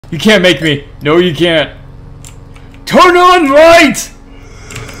You can't make me. No, you can't. Turn on light!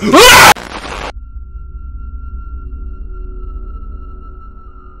 Ah!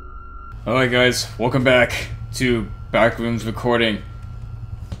 Alright guys, welcome back to Backrooms recording.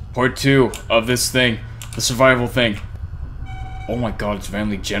 Part 2 of this thing. The survival thing. Oh my god, it's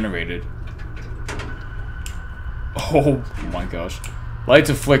randomly generated. Oh my gosh. Lights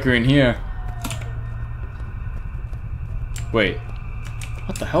are flickering here. Wait.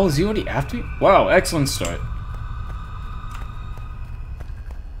 What the hell? Is he already after me? Wow, excellent start.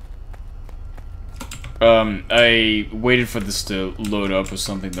 I waited for this to load up or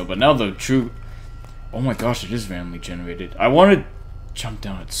something though, but now the true... Oh my gosh, it is randomly generated. I want to jump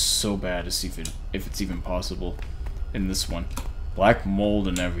down it so bad to see if it's even possible in this one. Black mold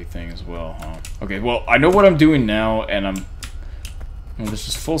and everything as well, huh? Okay, well, I know what I'm doing now, and I'm... Well, let's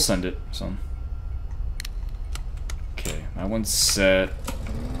just full send it, so... Okay, that one's set.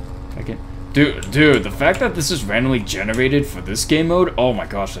 I can... Dude, the fact that this is randomly generated for this game mode, oh my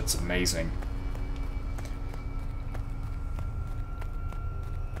gosh, that's amazing.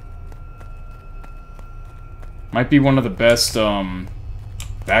 Might be one of the best,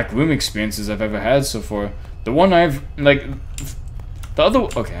 backroom experiences I've ever had so far. The one I've, like... The other...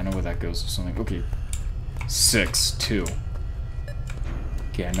 Okay, I know where that goes or something. Okay. 6, 2.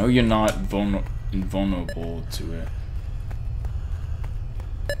 Okay, I know you're not invulnerable to it.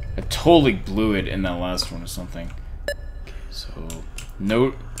 I totally blew it in that last one or something. Okay, so...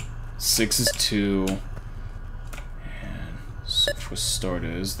 Note 6 is 2. And so for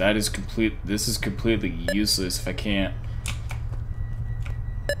starters, that is complete... This is completely useless if I can't...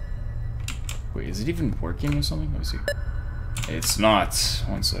 Wait, is it even working or something? Let me see. It's not.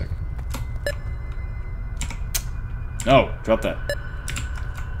 One sec. No, drop that.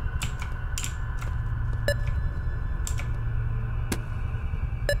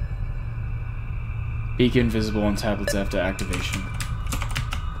 Beacon visible on tablets after activation.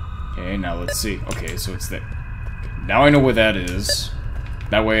 Okay, now let's see. Okay, so it's there. Okay, now I know where that is.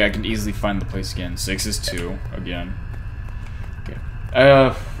 That way I can easily find the place again. 6 is 2, again. Okay.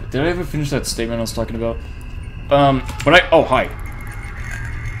 Did I ever finish that statement I was talking about? Oh, hi.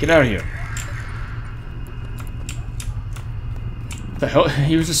 Get out of here. What the hell?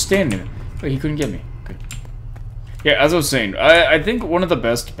 He was just standing there. Wait, he couldn't get me. Good. Yeah, as I was saying, I think one of the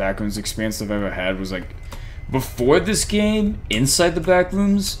best Backrooms experiences I've ever had was, like, before this game, inside the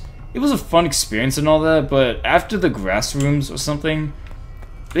Backrooms, it was a fun experience and all that, but after the grass rooms or something,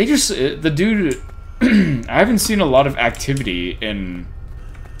 they just, the dude, I haven't seen a lot of activity in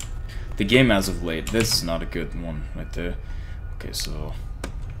the game as of late. This is not a good one right there. Okay, so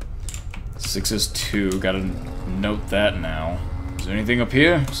 6 is 2. Gotta note that now. Is there anything up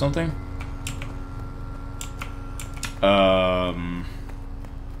here? Something? Okay,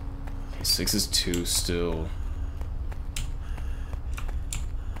 6 is 2 still.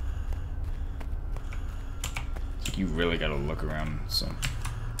 You really gotta look around some.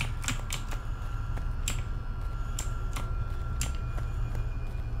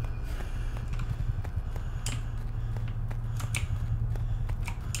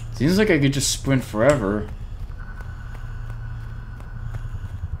 Seems like I could just sprint forever.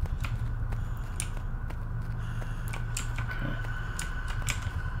 Okay.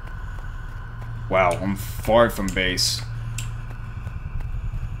 Wow, I'm far from base.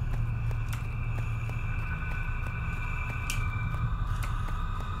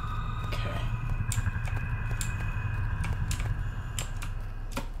 Okay.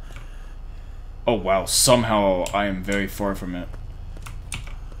 Oh wow, somehow I am very far from it.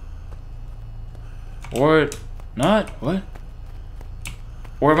 Or not? What?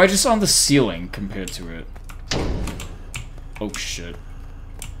 Or am I just on the ceiling compared to it? Oh shit.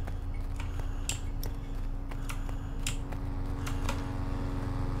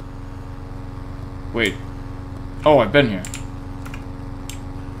 Wait. Oh, I've been here.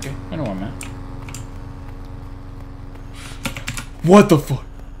 Okay, I know where I'm at. What the fuck?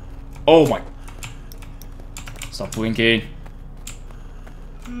 Oh my. Stop blinking.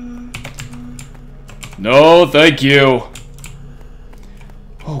 No, thank you.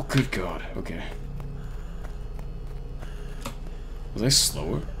 Oh, good God. Okay. Was I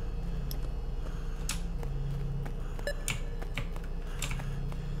slower?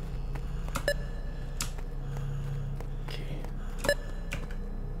 Okay.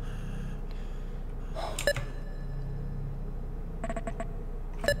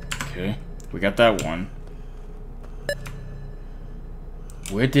 Okay, we got that one.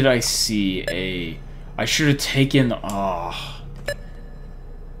 Where did I see a... I should have taken... Ah.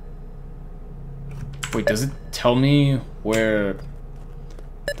 Wait, does it tell me where...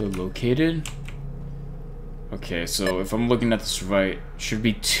 they're located. Okay, so if I'm looking at this right, should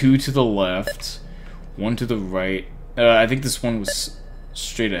be 2 to the left, 1 to the right. I think this one was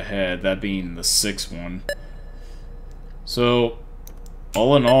straight ahead, that being the 6th one. So,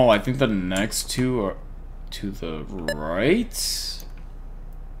 all in all, I think the next 2 are to the right.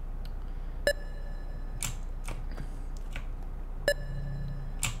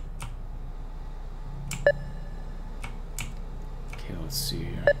 Okay, let's see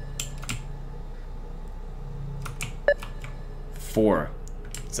here. 4.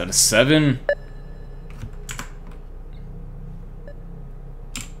 Is that a 7?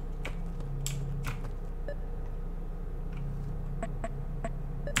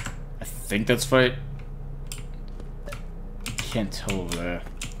 I think that's right. Can't tell over there.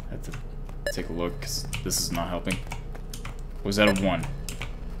 I have to take a look because this is not helping. Was that a 1?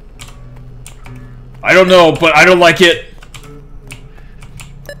 I don't know, but I don't like it.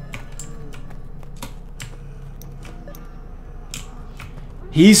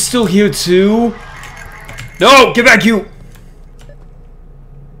 He's still here too? No! Get back, you!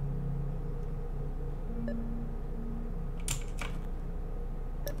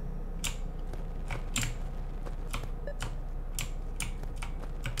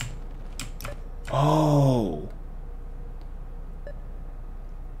 Oh.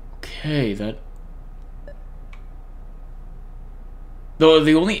 Okay, that... Though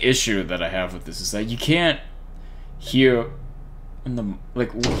the only issue that I have with this is that you can't hear when the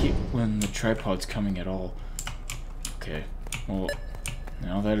when the tripod's coming at all. Okay, well,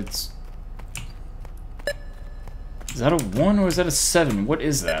 now that it's... Is that a 1 or is that a 7? What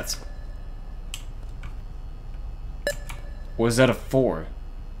is that? Or is that a 4?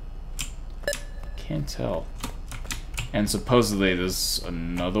 Can't tell. And supposedly there's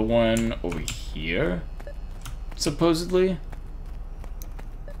another one over here. Supposedly.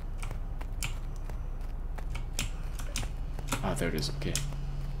 Ah, there it is. Okay.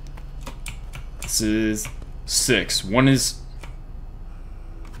 This is 6. 1 is...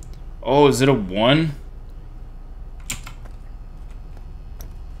 Oh, is it a 1?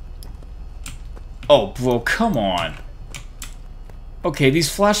 Oh, bro, come on. Okay, these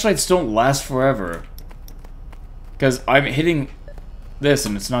flashlights don't last forever. Because I'm hitting this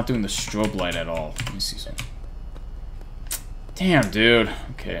and it's not doing the strobe light at all. Let me see something. Damn, dude.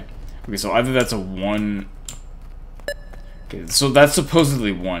 Okay. Okay, so either that's a 1... Okay, so that's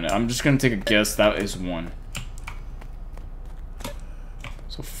supposedly 1. I'm just gonna take a guess that is 1.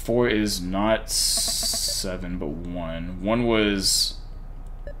 So 4 is not 7, but 1. 1 was...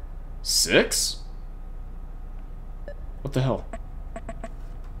 6? What the hell?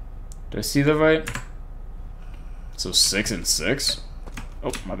 Did I see that right? So 6 and 6?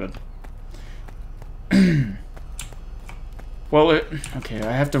 Oh, my bad. Well, okay,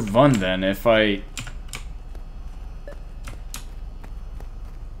 I have to run then if I...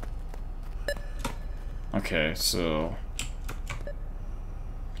 Okay, so...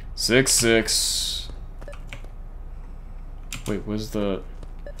 6, 6... Wait, where's the...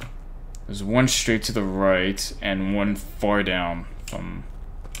 There's 1 straight to the right, and 1 far down from...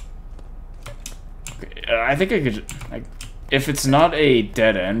 Okay, I think I could... Like, if it's not a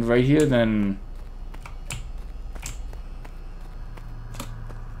dead end right here, then...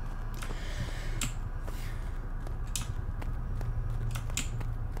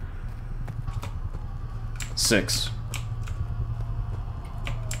 Six.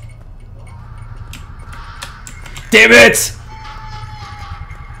 Damn it!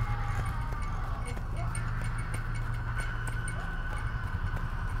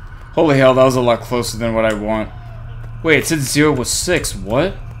 Holy hell, that was a lot closer than what I want. Wait, it said 0 was 6.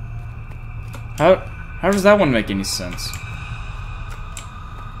 What? How does that one make any sense?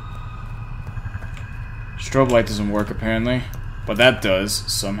 Strobe light doesn't work apparently, but that does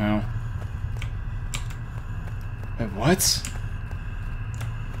somehow. Wait, what?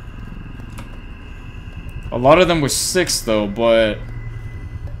 A lot of them were 6 though, but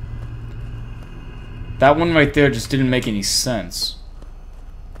that one right there just didn't make any sense.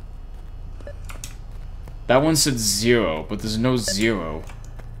 That one said 0, but there's no 0.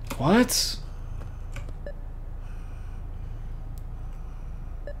 What?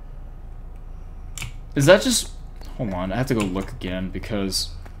 Is that just... Hold on, I have to go look again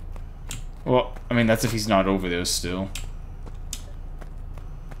because... Well, I mean, that's if he's not over there still.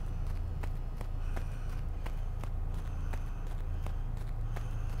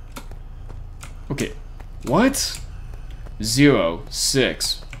 Okay. What? 0,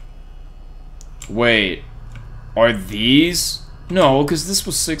 6. Wait. Are these? No, because this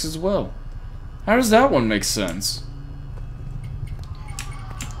was 6 as well. How does that one make sense?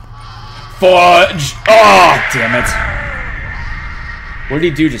 Fudge! Oh, damn it. What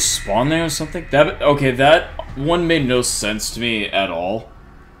did he do? Just spawn there or something? Okay, that one made no sense to me at all.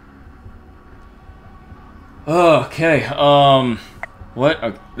 Okay, what?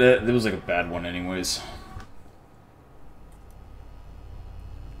 That was like a bad one anyways.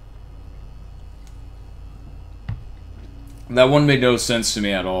 That one made no sense to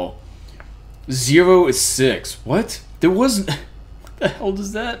me at all. 0 is 6. What? There wasn't... What the hell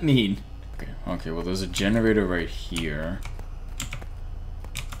does that mean? Okay, well there's a generator right here.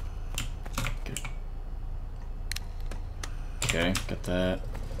 Okay, got that.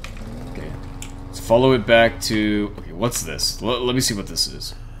 Okay. Let's follow it back to... Okay, what's this? Let me see what this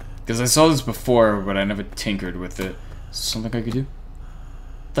is. Because I saw this before, but I never tinkered with it. Is this something I could do?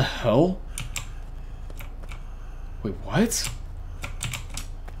 What the hell? Wait, what?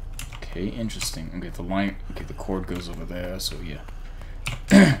 Okay, interesting. Okay, the line... Okay, the cord goes over there, so yeah.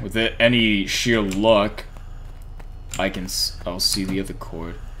 With any sheer luck, I'll see the other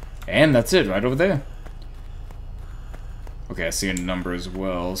cord. And that's it, right over there. Okay, I see a number as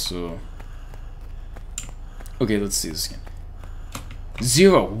well, so... Okay, let's see this again.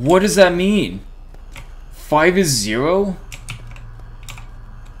 0, what does that mean? 5 is 0?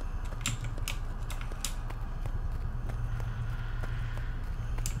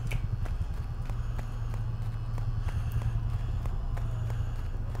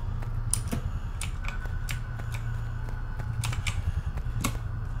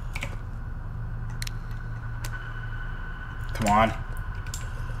 Come on.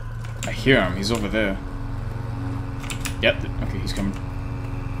 I hear him. He's over there. Yep. Okay, he's coming.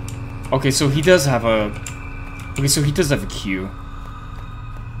 Okay, so he does have a... Okay, so he does have a queue.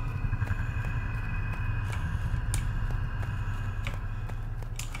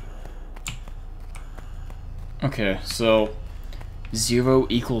 Okay, so... 0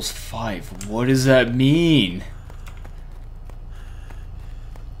 equals 5. What does that mean?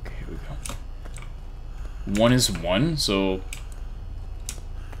 Okay, here we go. 1 is 1, so...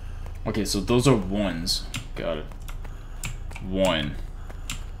 Okay, so those are 1s. Got it. 1.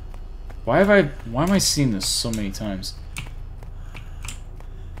 Why am I seeing this so many times?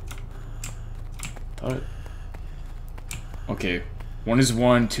 Okay. 1 is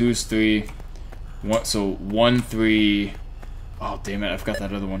 1, 2 is 3. So 1, 3. Oh damn it, I forgot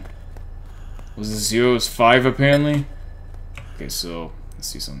that other one. Was it 0 is 5 apparently? Okay, so let's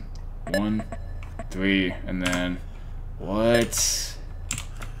see some. 1, 3, and then what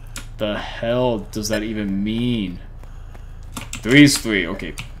the hell does that even mean? 3 is 3,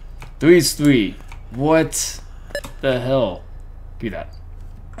 okay. 3 is 3. What the hell? Give me that.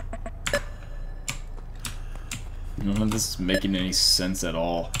 None of this is making any sense at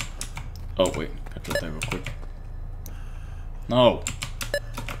all. Oh wait, I got that real quick. No.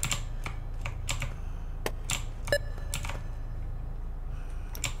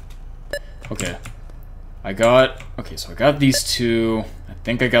 Okay. Okay, so I got these two. I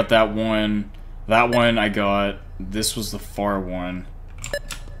think I got that one. That one I got. This was the far one.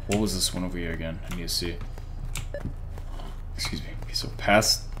 What was this one over here again? I need to see. Excuse me. Okay, so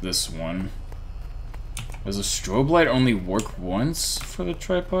past this one. Does a strobe light only work once for the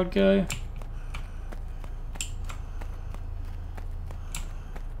tripod guy?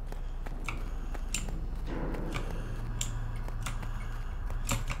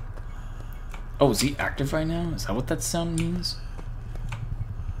 Oh, is he active right now? Is that what that sound means?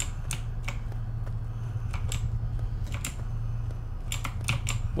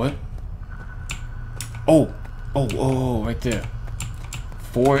 What? Oh, right there.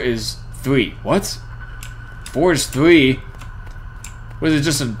 4 is 3. What? 4 is 3? Was it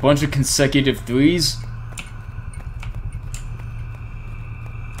just a bunch of consecutive 3s?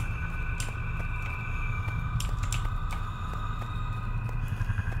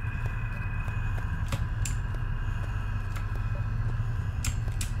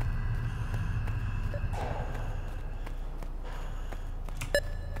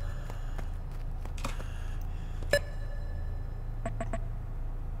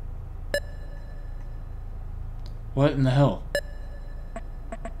 What in the hell?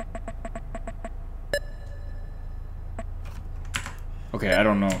 Okay, I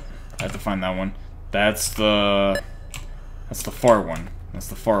don't know. I have to find that one. That's the far one. That's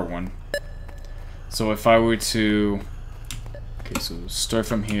the far one. So if I were to... Okay, so start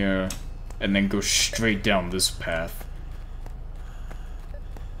from here and then go straight down this path.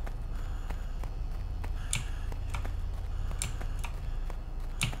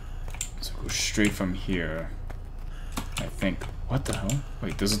 So go straight from here. I think. What the hell?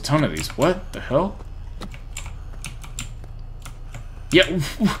 Wait, there's a ton of these. What the hell? Yeah,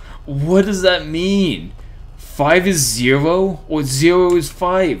 What does that mean? 5 is 0 or 0 is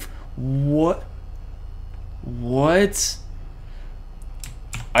 5? What? What?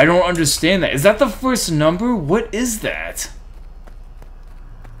 I don't understand that. Is that the first number? What is that?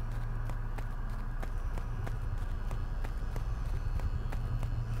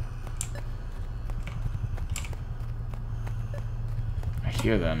 I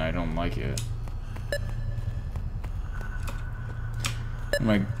hear that and I don't like it. Am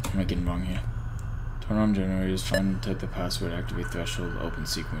I getting wrong here? Turn on generators, find type the password, activate threshold, open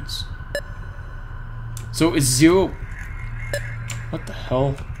sequence. So is 0... What the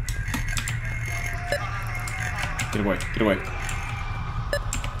hell? Get away, get away.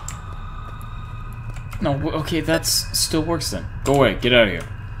 No, okay, that's still works then. Go away, get out of here.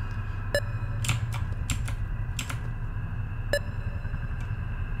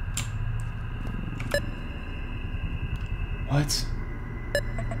 What?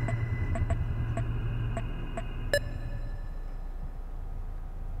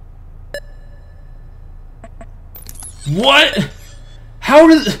 What? How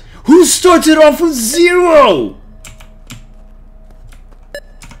did... Who started off with 0?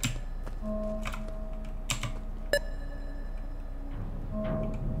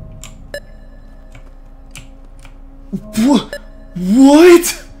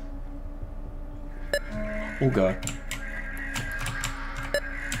 What? Oh god.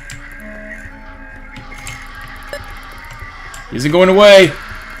 He isn't going away.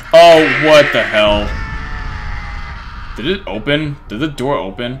 Oh, what the hell? Did it open? Did the door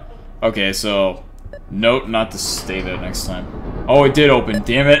open? Okay, so... Note not to stay there next time. Oh, it did open,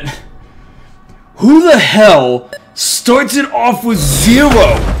 damn it. Who the hell starts it off with 0?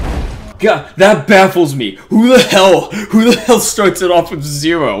 God, that baffles me. Who the hell starts it off with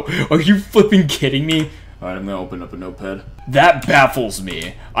 0? Are you flipping kidding me? Alright, I'm gonna open up a notepad. That baffles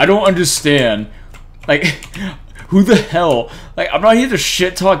me. I don't understand. Like, who the hell? Like, I'm not here to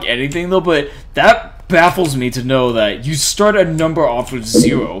shit talk anything though, but that baffles me to know that you start a number off with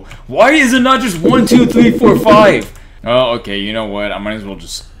 0. Why is it not just 1, 2, 3, 4, 5? Oh, okay, you know what? I might as well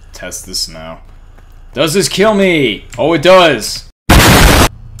just test this now. Does this kill me? Oh, it does.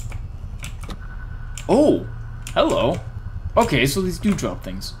 Oh, hello. Okay, so these do drop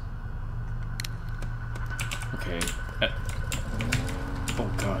things. Okay. Oh,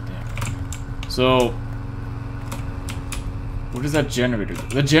 god damn. So, where does that generator go?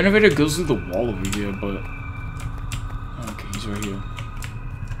 The generator goes through the wall over here, but... Okay, he's right here.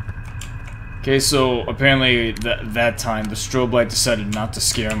 Okay, so apparently that time the strobe light decided not to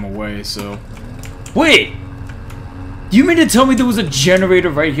scare him away, so... Wait! Do you mean to tell me there was a generator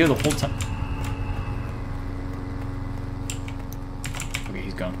right here the whole time? Okay,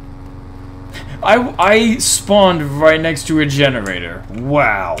 he's gone. I spawned right next to a generator.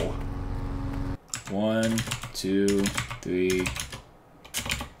 Wow. 1, 2, 3.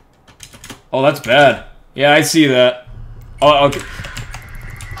 Oh, that's bad. Yeah, I see that. Oh, okay.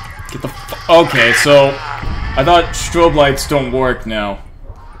 Get the okay, so I thought strobe lights don't work now.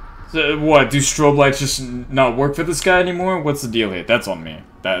 So, what? Do strobe lights just not work for this guy anymore? What's the deal here? That's on me.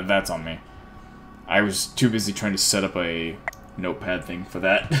 That's on me. I was too busy trying to set up a notepad thing for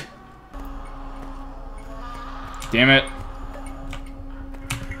that. Damn it.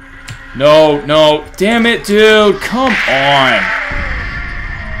 No, no. Damn it, dude. Come on.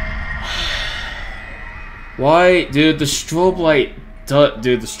 Why? Dude, the strobe light...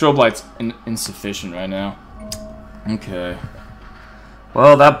 Dude, the strobe light's insufficient right now. Okay.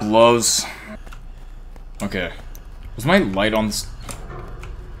 Well, that blows. Okay. Was my light on this...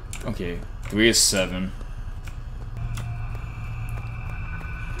 Okay. 3 is 7.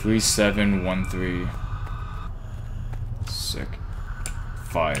 3, 7, 1, 3. Sick.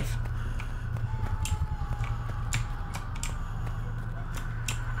 5.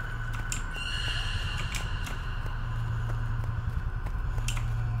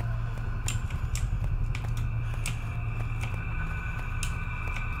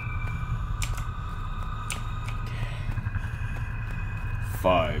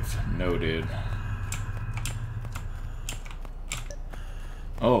 Noted.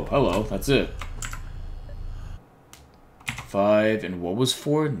 Oh, hello. That's it. 5 and what was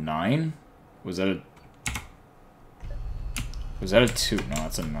 4? 9? Was that a... Was that a 2? No,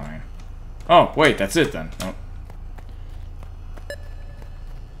 that's a 9. Oh, wait, that's it then. Oh.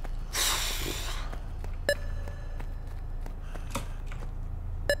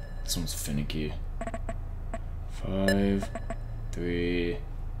 This one's finicky. 5, 3...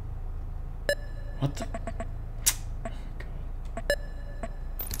 What the?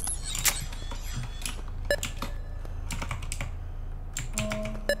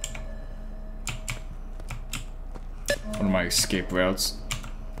 of my escape routes.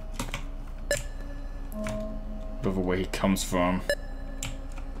 Whatever way he comes from.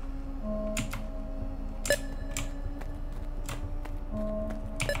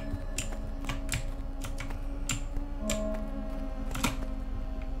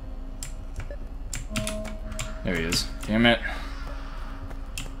 There he is. Damn it.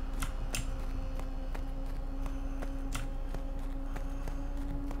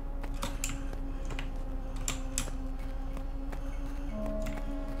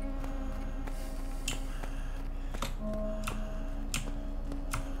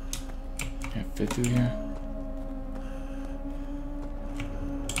 Can't fit through here.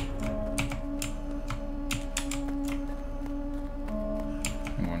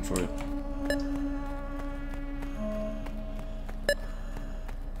 I'm going for it.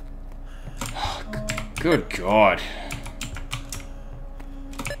 Good God.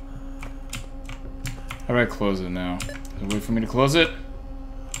 How do I close it now? Is there a way for me to close it?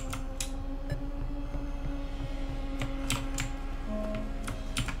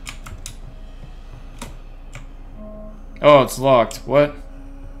 Oh, it's locked. What?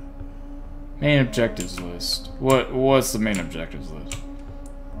 Main objectives list. What's the main objectives list?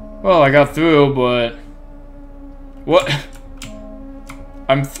 Well, I got through, but... What?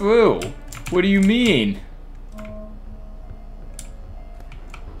 I'm through. What do you mean?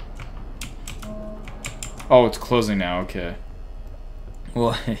 Oh, it's closing now, okay.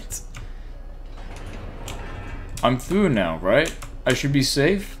 What? I'm through now, right? I should be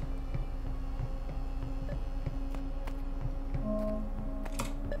safe?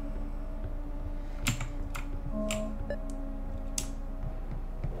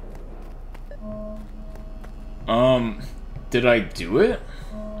 Did I do it?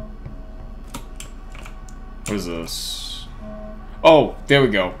 What is this? Oh, there we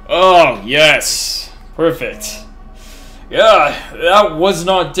go. Oh, yes! Perfect. Yeah, that was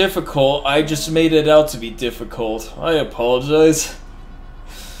not difficult. I just made it out to be difficult. I apologize.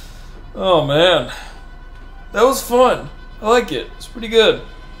 Oh, man. That was fun. I like it. It's pretty good.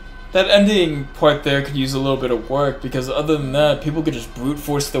 That ending part there could use a little bit of work, because other than that, people could just brute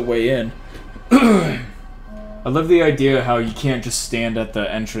force their way in. I love the idea how you can't just stand at the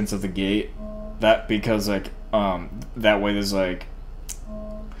entrance of the gate. That because like that way there's like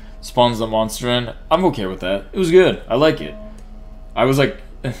spawns the monster in. I'm okay with that. It was good. I like it. I was like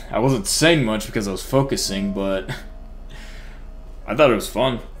I wasn't saying much because I was focusing, but I thought it was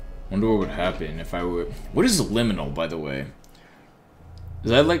fun. Wonder what would happen if I were. What is liminal, by the way?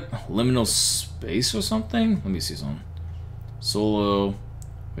 Is that like liminal space or something? Let me see something. Solo.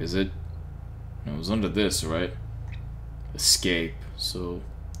 Is it? No, it was under this, right? Escape. So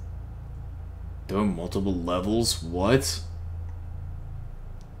there are multiple levels? What?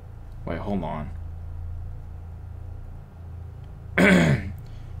 Wait, hold on.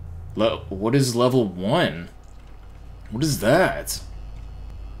 What is level 1? What is that?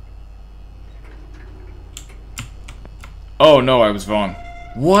 Oh no, I was wrong.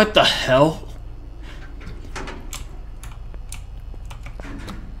 What the hell?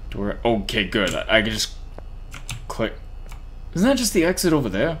 Door. Okay, good. I can just click. Isn't that just the exit over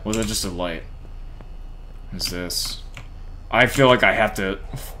there? Or is that just a light? What is this? I feel like I have to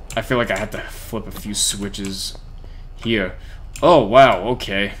flip a few switches here. Oh wow,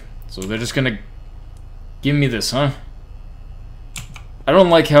 okay. So they're just gonna give me this, huh? I don't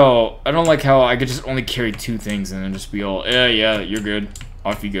like how I could just only carry 2 things and then just be all, yeah, you're good.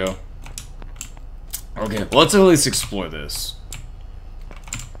 Off you go. Okay, well, let's at least explore this.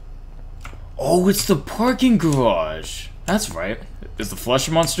 Oh, it's the parking garage. That's right. Is the flesh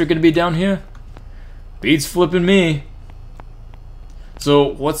monster gonna be down here? Beats flipping me. So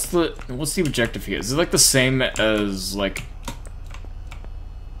what's the objective here? Is it like the same as like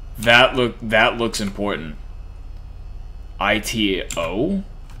that looks important. ITO?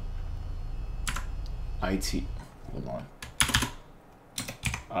 Hold on.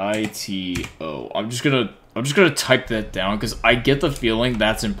 ITO. I'm just gonna type that down because I get the feeling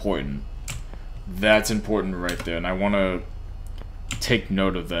that's important. That's important right there, and I wanna take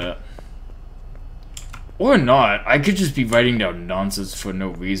note of that. Or not. I could just be writing down nonsense for no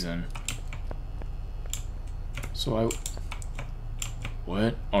reason. So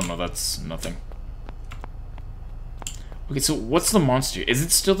what? Oh no, that's nothing. Okay, so what's the monster? Is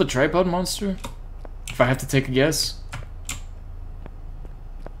it still the tripod monster? If I have to take a guess?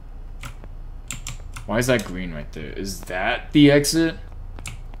 Why is that green right there? Is that the exit?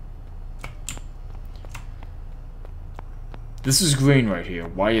 This is green right here.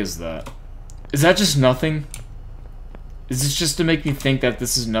 Why is that? Is that just nothing? Is this just to make me think that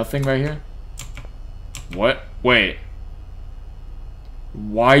this is nothing right here? What? Wait.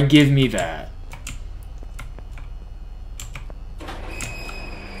 Why give me that?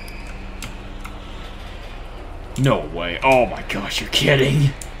 No way. Oh my gosh, you're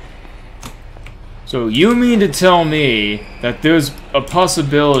kidding. So you mean to tell me that there's a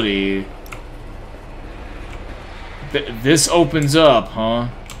possibility that this opens up, huh?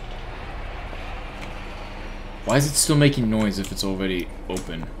 Why is it still making noise if it's already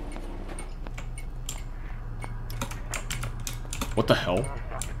open? What the hell?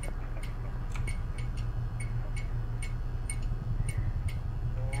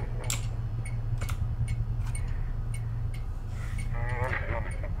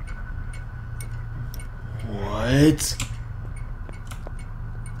 What?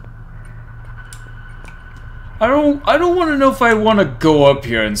 I don't want to know if I want to go up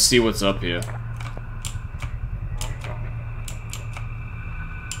here and see what's up here.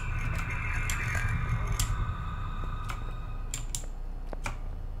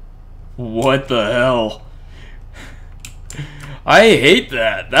 What the hell? I hate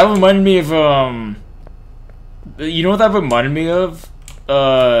that. That reminded me of you know what that reminded me of?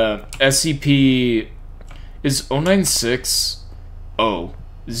 SCP is 0960. Or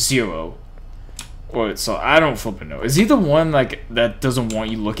so I don't flipping know. Is he the one like that doesn't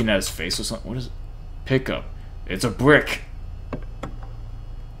want you looking at his face or something? What is it? Pickup. It's a brick.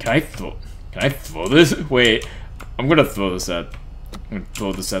 Can I throw this? Wait. I'm gonna throw this at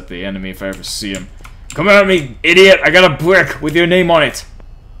the enemy if I ever see him. Come at me, idiot! I got a brick with your name on it!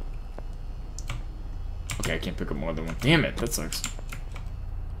 Okay, I can't pick up more than one. Damn it, that sucks.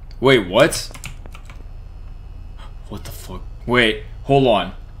 Wait, what? What the fuck? Wait, hold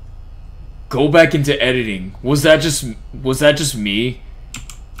on. Go back into editing. Was that just me?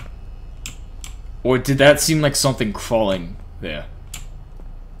 Or did that seem like something crawling there?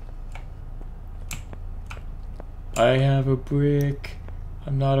 I have a brick.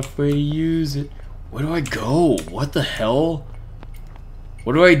 I'm not afraid to use it. Where do I go? What the hell?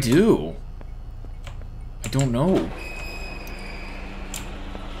 What do I do? I don't know.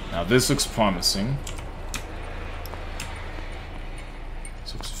 Now this looks promising.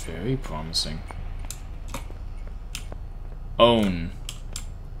 This looks very promising. Own.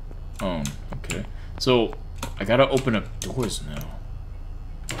 Okay. So, I gotta open up doors now.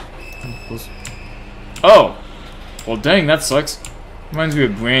 Oh! Well, dang, that sucks. Reminds me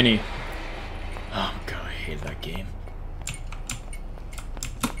of Granny. Oh god, I hate that game.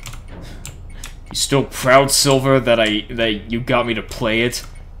 You still proud, Silver, that you got me to play it,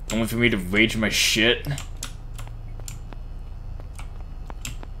 only for me to rage my shit?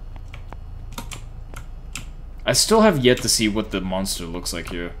 I still have yet to see what the monster looks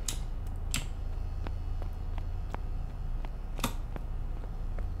like here.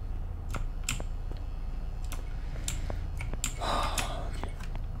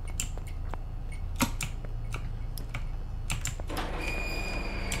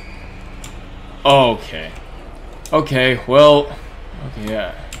 Okay. Okay, well... Okay,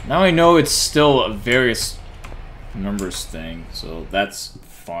 yeah. Now I know it's still a various numbers thing, so that's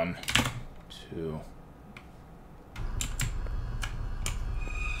fun, too.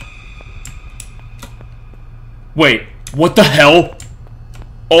 Wait, what the hell?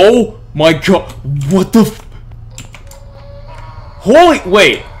 Oh my god, what the f- Holy-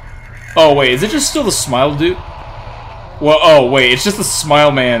 wait. Oh wait, is it just still the smile dude? Well, oh wait, it's just the smile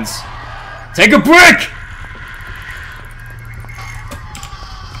man's. Take a brick!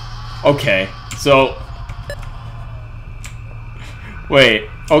 Okay, so... Wait,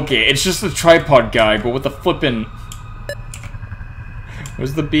 okay, it's just the tripod guy, but with the flippin'...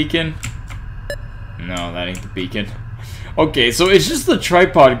 Where's the beacon? No, that ain't the beacon. Okay, so it's just the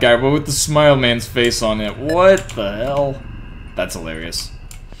tripod guy, but with the smile man's face on it. What the hell? That's hilarious.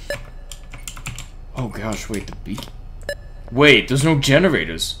 Oh gosh, wait, the beacon... Wait, there's no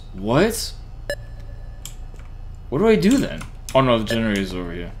generators. What? What do I do then? Oh no, the generator's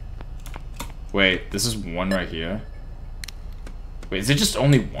over here. Wait, this is one right here. Wait, is it just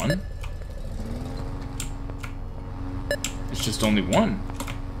only one? It's just only one.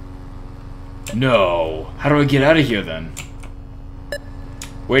 No. How do I get out of here then?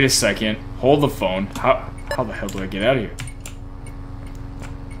 Wait a second. Hold the phone. How the hell do I get out of here?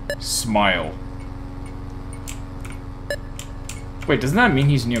 Smile. Wait, doesn't that mean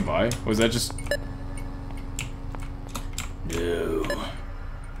he's nearby? Or is that just... No.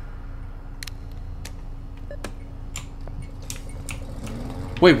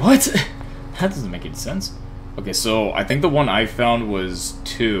 Wait, what? That doesn't make any sense. Okay, so I think the one I found was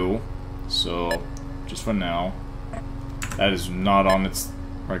 2. So, just for now. That is not on its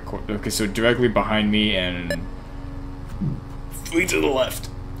right course. Okay, so directly behind me and 3 to the left.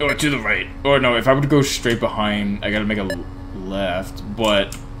 Or to the right. Or no, if I would go straight behind, I gotta make a left.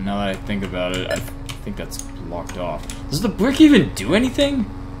 But now that I think about it, I think that's blocked off. Does the brick even do anything?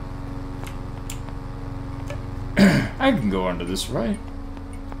 I can go onto this, right?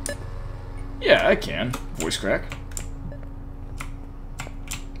 Yeah, I can. Voice crack.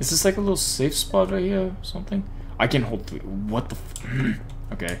 Is this like a little safe spot right here or something? I can hold 3. What the f-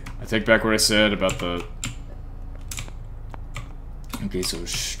 Okay, I take back what I said about the... Okay, so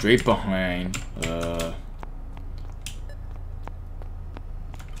straight behind,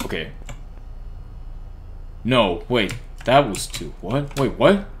 okay. No, wait, that was 2. What? Wait,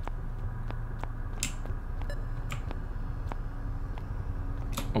 what?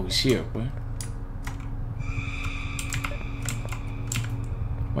 Oh, he's here, what?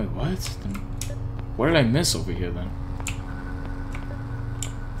 Wait, what? Then what did I miss over here, then?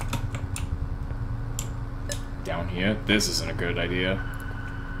 Down here? This isn't a good idea.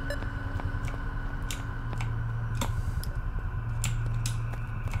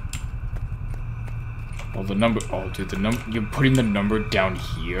 Oh, the number. Oh, dude, the number. You're putting the number down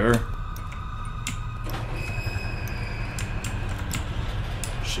here?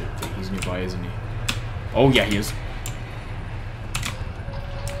 Shit, he's nearby, isn't he? Oh, yeah, he is.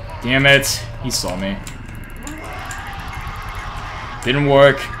 Damn it. He saw me. Didn't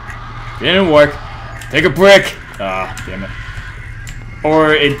work. Didn't work. Take a brick! Ah, damn it.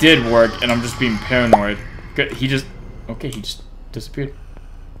 Or it did work, and I'm just being paranoid. Good, he just... Okay, he just disappeared.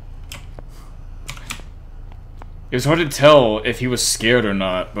 It was hard to tell if he was scared or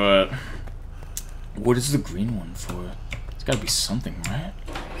not, but... What is the green one for? It's gotta be something, right?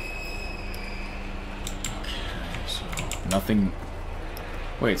 Okay, so... Nothing...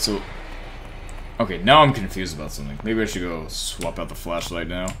 Wait, so... Okay, now I'm confused about something. Maybe I should go swap out the flashlight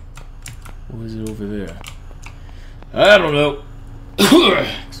now. What is it over there? I don't know.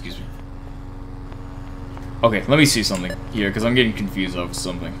 Excuse me. Okay, let me see something here, because I'm getting confused over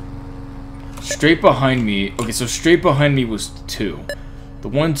something. Straight behind me... Okay, so straight behind me was 2. The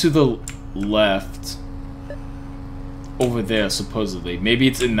one to the left... Over there, supposedly. Maybe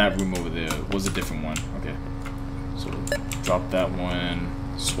it's in that room over there. It was a different one. Okay. So, drop that one.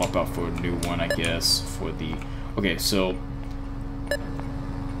 Swap out for a new one, I guess. For the... Okay, so...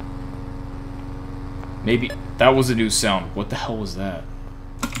 Maybe that was a new sound. What the hell was that?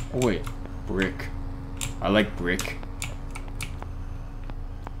 Oh wait, brick. I like brick.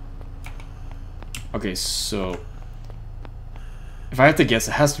 Okay, so if I have to guess,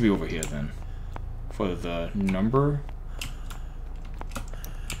 it has to be over here then. For the number.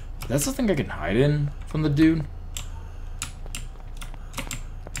 That's the thing I can hide in from the dude.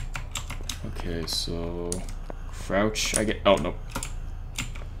 Okay, so crouch. I get. Oh no.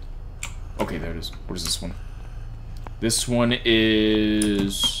 Okay, there it is. What is this one? This one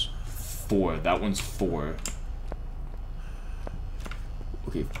is 4. That one's 4.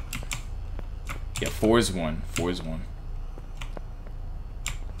 Okay. Yeah, 4 is 1. 4 is 1.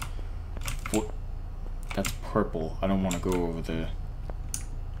 4. That's purple. I don't want to go over there.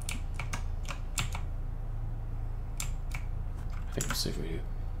 I think I'm safe right here.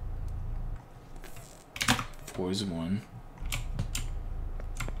 4 is 1.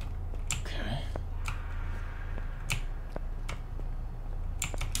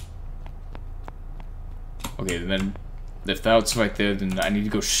 Okay, then if that's right there, then I need to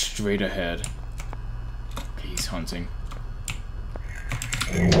go straight ahead. Okay, he's hunting.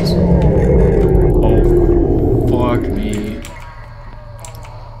 Oh, fuck me.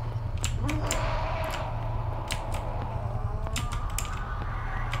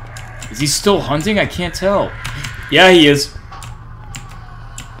 Is he still hunting? I can't tell. Yeah, he is.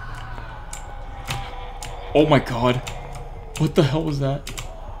 Oh my god. What the hell was that?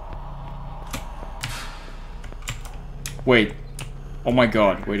 Wait. Oh my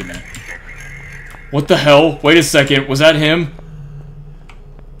god, wait a minute. What the hell? Wait a second, was that him?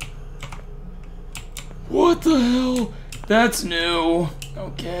 What the hell? That's new.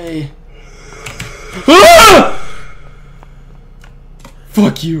 Okay. Ah!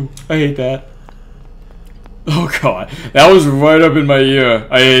 Fuck you. I hate that. Oh god. That was right up in my ear.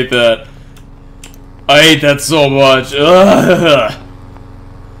 I hate that. I hate that so much. Ugh.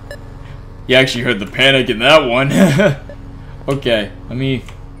 You actually heard the panic in that one. Okay, let me...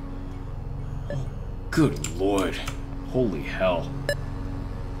 Oh, good lord. Holy hell.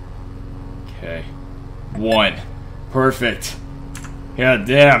 Okay. 1. Perfect. Yeah,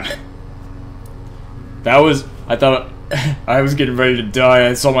 damn. That was... I thought... I was getting ready to die.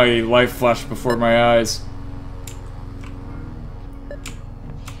 I saw my life flash before my eyes.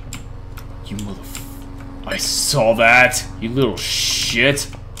 You motherfucker. I saw that, you little shit.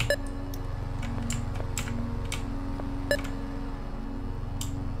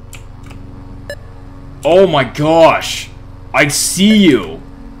 Oh my gosh! I see you!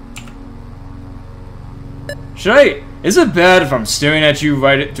 Is it bad if I'm staring at you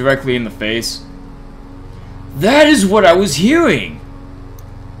right directly in the face? That is what I was hearing!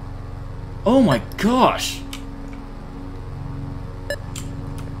 Oh my gosh!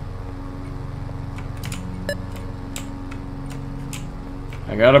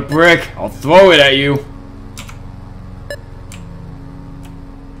 I got a brick. I'll throw it at you.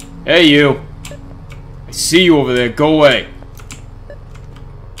 Hey, you. I see you over there. Go away.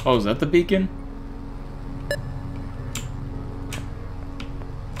 Oh, is that the beacon?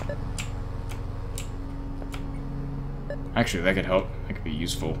 Actually, that could help. That could be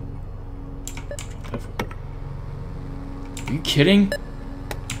useful. Are you kidding?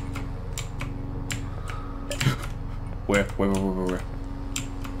 Where?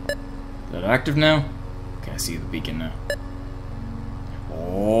 Is that active now? Okay, I see the beacon now.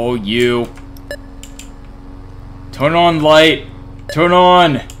 Oh, you. Turn on light. Turn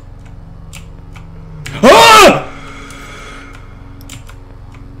on. Ah!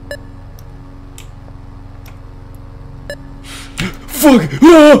 Fuck!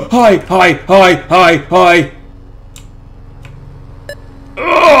 Ah! Hi!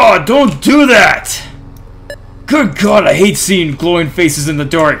 Oh, don't do that! Good God, I hate seeing glowing faces in the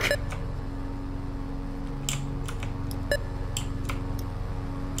dark.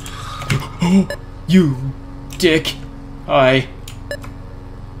 You dick. Hi.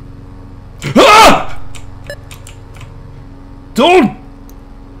 Ah! Don't!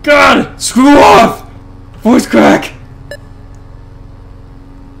 God! Screw off! Voice crack!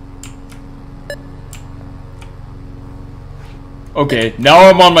 Okay, now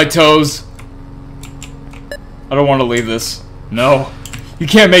I'm on my toes. I don't want to leave this. No. You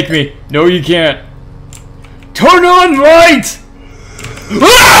can't make me. No, you can't. Turn on light!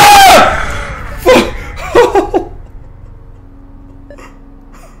 Ah!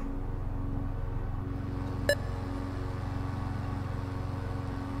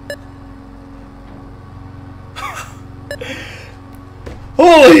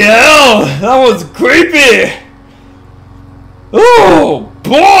 Holy hell! That was creepy! Oh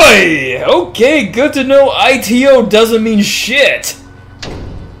boy! Okay, good to know ITO doesn't mean shit!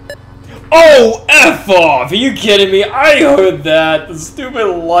 Oh, F off! Are you kidding me? I heard that! The stupid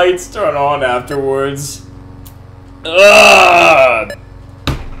lights turn on afterwards. Ugh!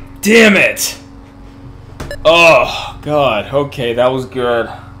 Damn it! Oh, God. Okay, that was good.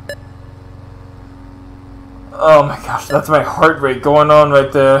 Oh my gosh, that's my heart rate going on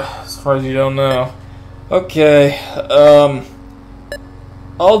right there, as far as you don't know. Okay,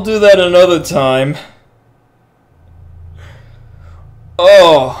 I'll do that another time.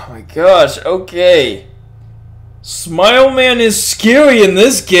 Oh my gosh, okay. Smile Man is scary in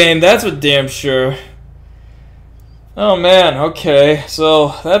this game, that's for damn sure. Oh man, okay,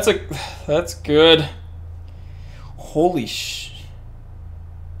 so that's good. Holy sh...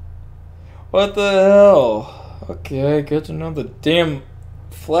 What the hell? Okay, good to know the damn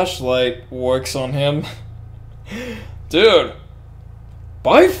flashlight works on him. Dude,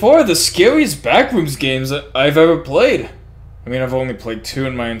 by far the scariest Backrooms games that I've ever played. I mean, I've only played 2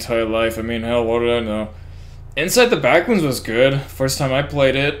 in my entire life. I mean, hell, what did I know? Inside the Backrooms was good. First time I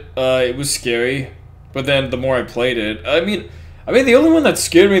played it, it was scary. But then the more I played it, I mean, the only one that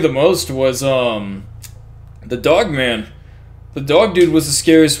scared me the most was, the dog man. The dog dude was the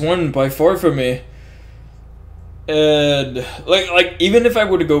scariest one by far for me. And like even if I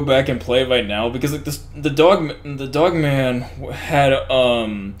were to go back and play it right now, because like the dog man had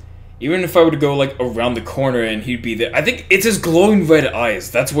even if I were to go like around the corner and he'd be there, I think it's his glowing red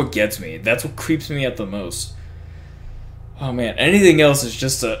eyes. That's what gets me. That's what creeps me out the most. Oh man, anything else is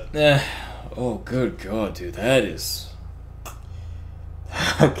just a oh good God, dude, that is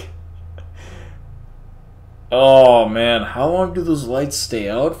oh man, how long do those lights stay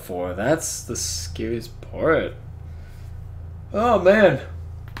out for? That's the scariest part. Oh man.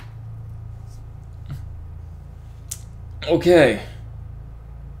 Okay.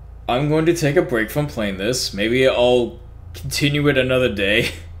 I'm going to take a break from playing this. Maybe I'll continue it another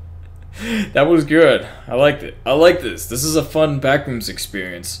day. That was good. I liked it. I like this. This is a fun Backrooms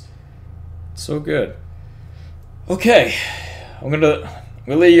experience. So good. Okay. I'm gonna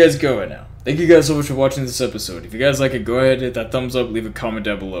let you guys go right now. Thank you guys so much for watching this episode. If you guys like it, go ahead, hit that thumbs up, leave a comment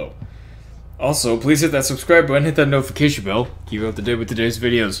down below. Also, please hit that subscribe button, hit that notification bell, keep up to date with today's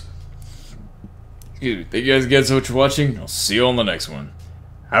videos. Excuse me. Thank you guys again so much for watching. I'll see you on the next one.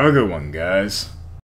 Have a good one, guys.